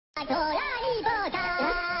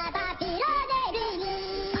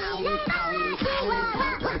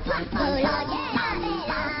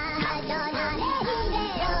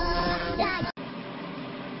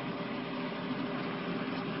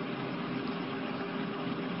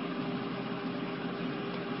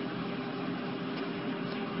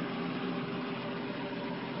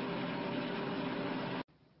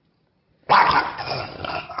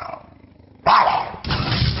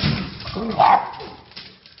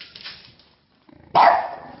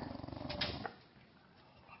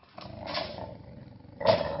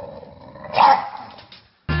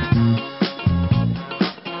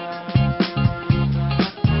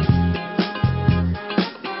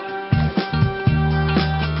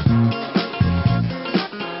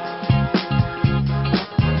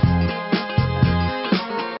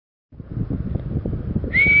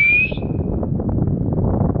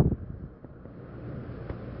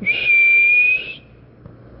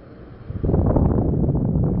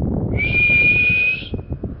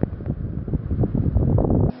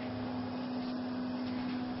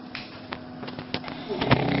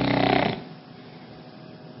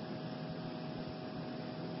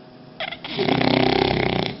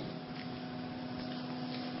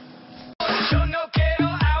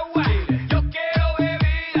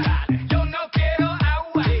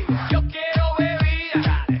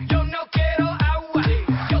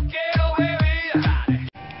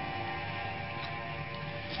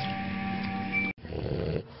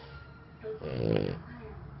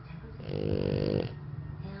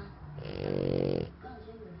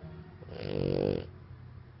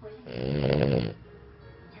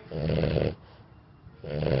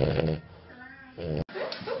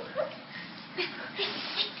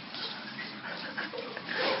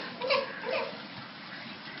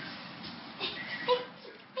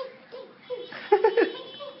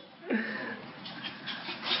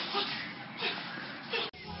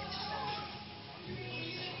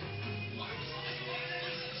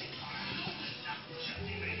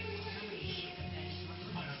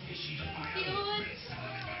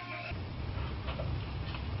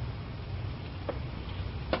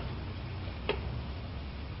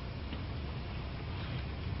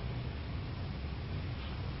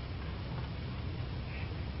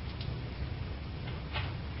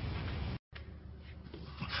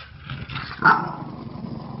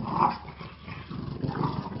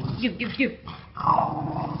Give.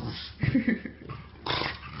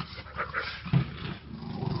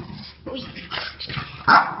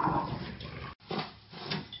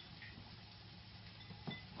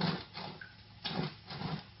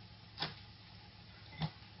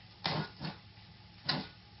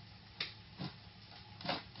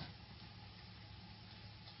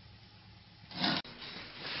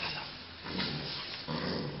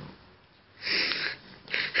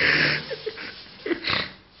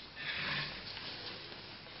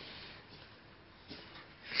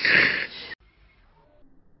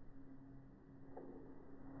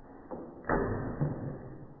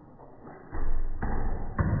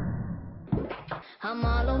 I'm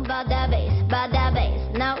all about that bass,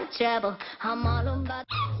 no trouble. I'm all about...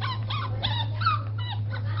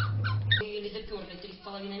 Или заперли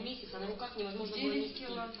 3,5 месяца, на руках невозможно было нести. 9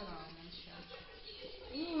 килограмм сейчас.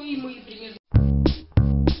 Ну и мы примерно.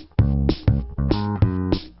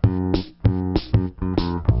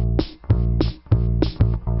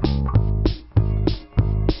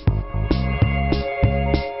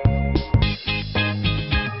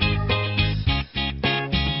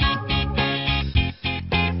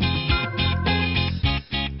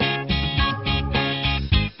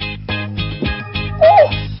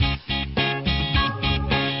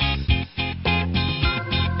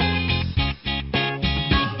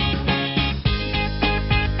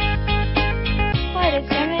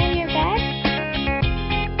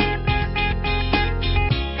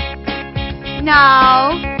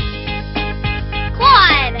 No.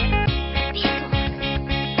 Claude.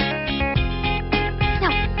 No.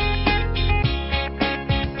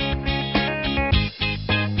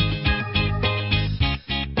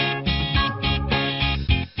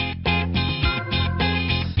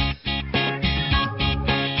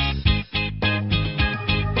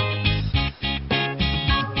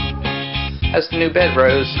 That's the new bed,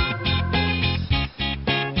 Rose.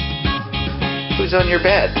 Who's on your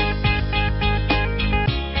bed?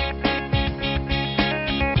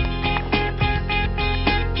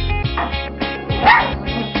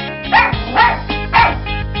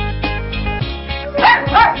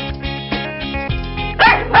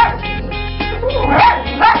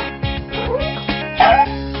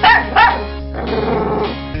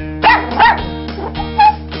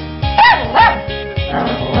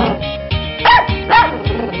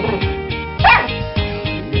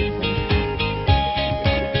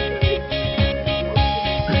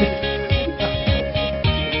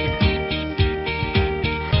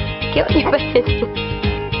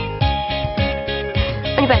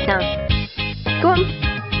 On your bed now. Go on.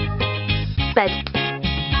 Bed.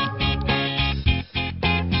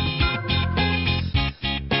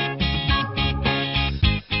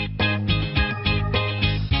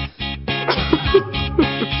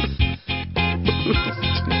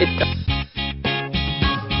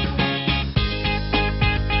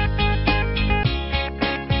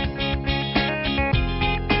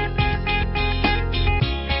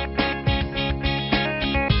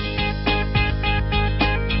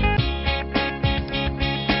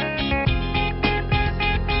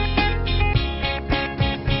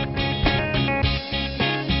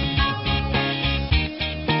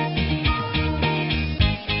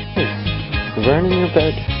 Burn in your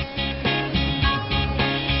bed.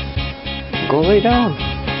 Go lay down.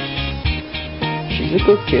 She's a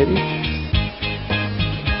good kitty.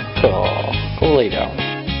 Oh, go lay down.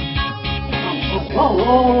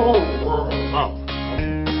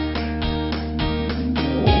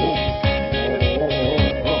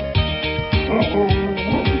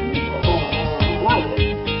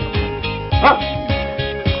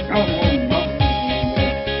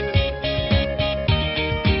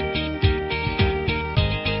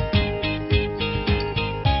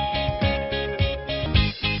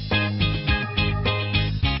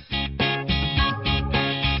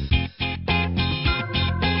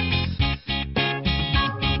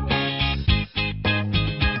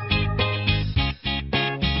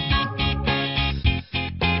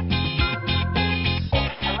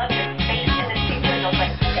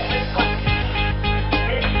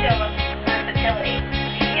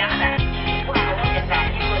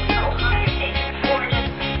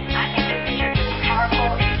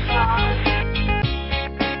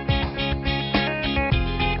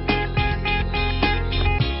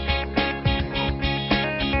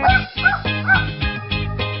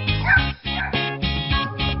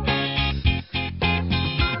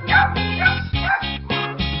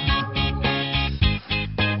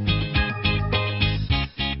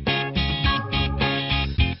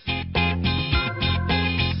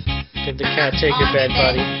 Give the cat take your bed,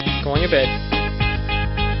 buddy. Go on your bed.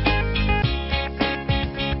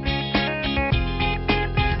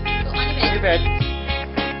 Go on On your bed.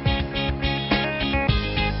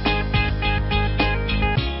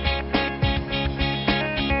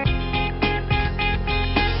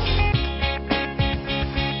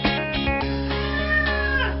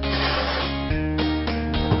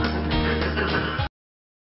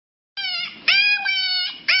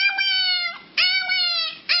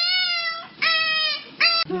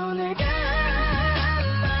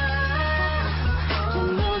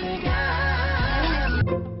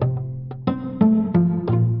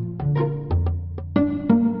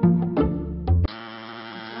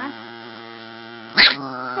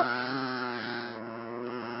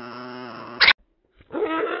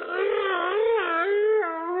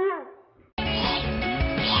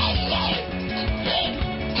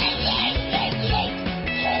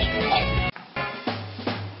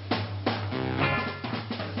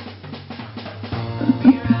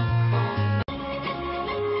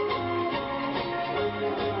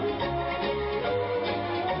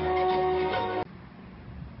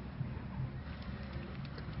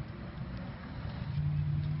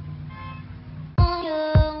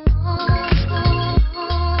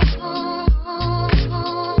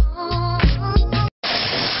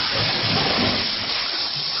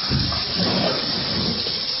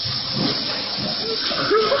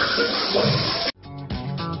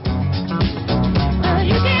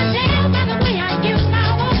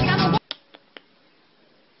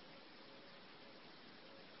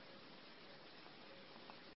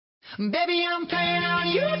 Baby, I'm playing on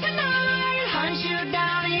you tonight. Hunt you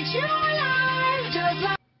down, eat you alive. Just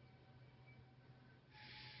like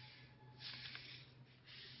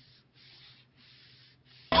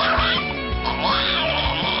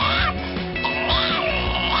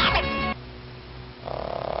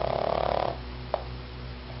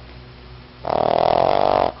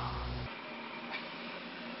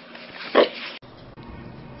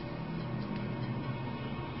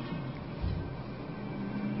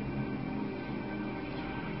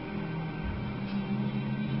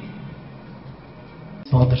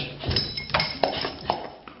Father.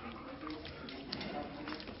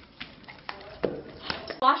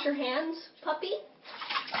 Wash your hands, puppy.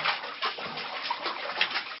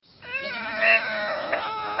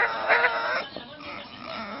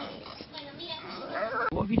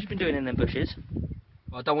 What have you just been doing in them bushes?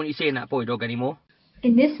 Well, I don't want you seeing that boy dog anymore.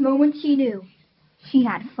 In this moment she knew. She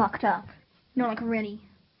had fucked up. Not like really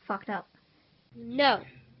fucked up. No.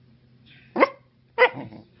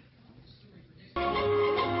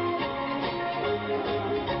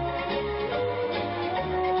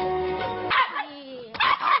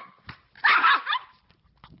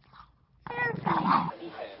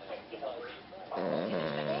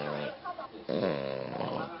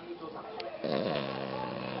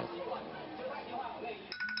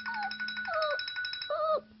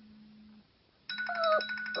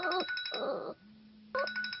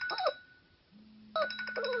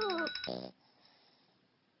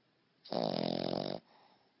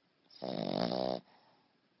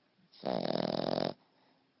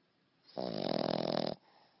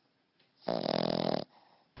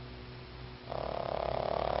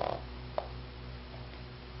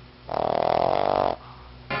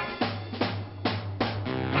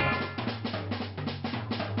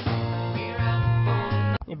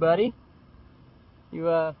 buddy? You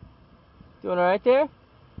doing all right there?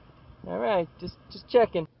 All right, just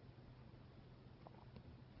checking.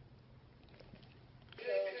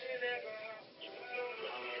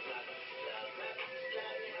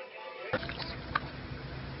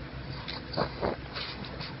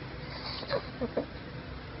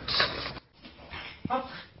 Up.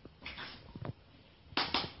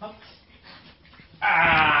 Up.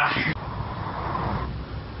 Ah.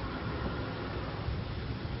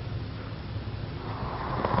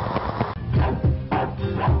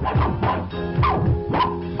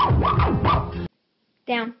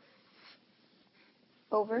 Down.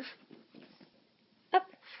 Over. Up.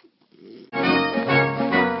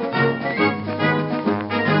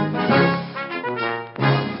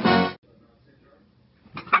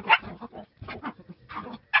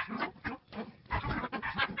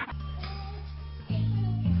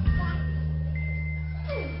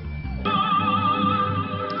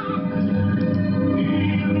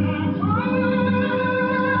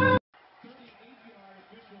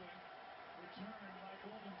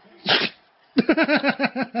 Ha ha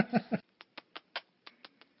ha ha ha!